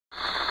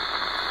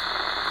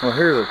Well,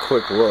 here's a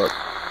quick look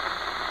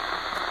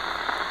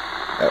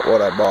at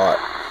what I bought.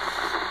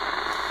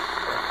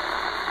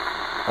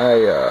 I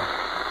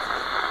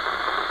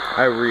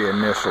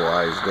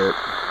reinitialized it,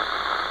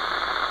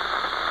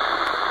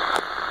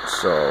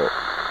 so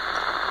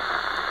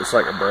it's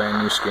like a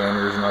brand new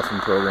scanner. There's nothing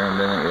programmed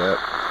in it yet.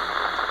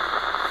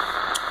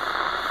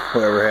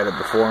 Whoever had it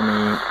before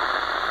me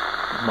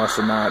must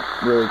have not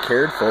really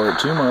cared for it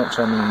too much.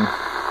 I mean,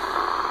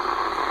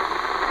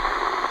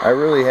 I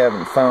really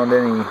haven't found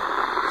any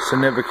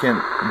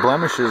significant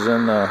blemishes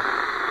in the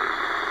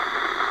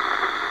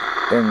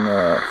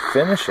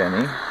finish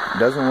any. It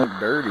doesn't look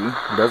dirty.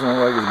 It doesn't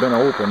look like it's been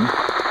opened.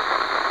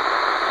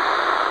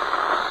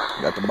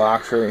 Got the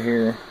box right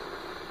here.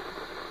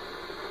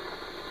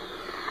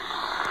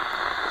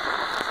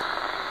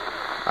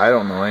 I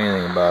don't know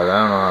anything about it. I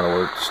don't know how to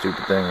work the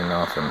stupid thing or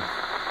nothing.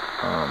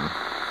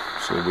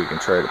 See if we can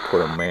try to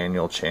put a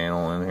manual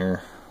channel in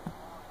here.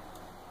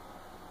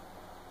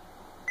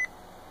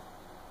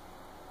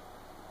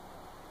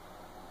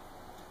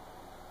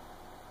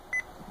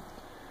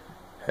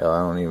 Hell, I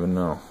don't even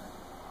know.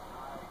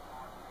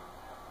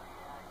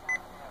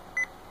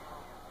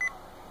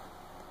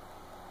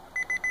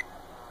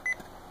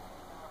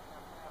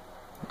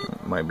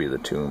 It might be the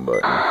tune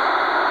button. Yep.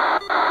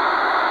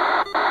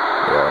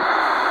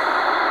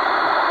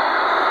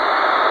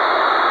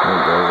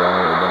 It goes all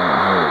the way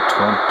down here to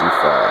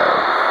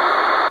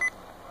 25.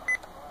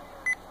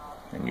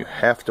 And you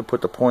have to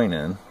put the point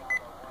in.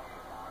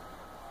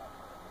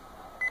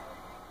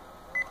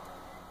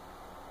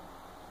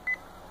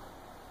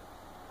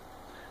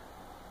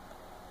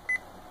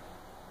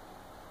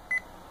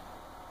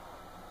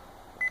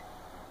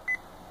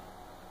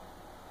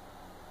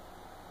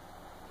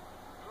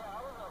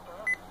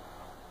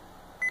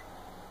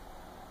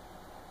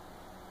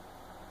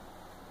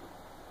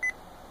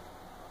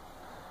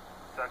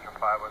 Central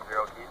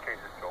 510, can you change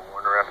this to 1?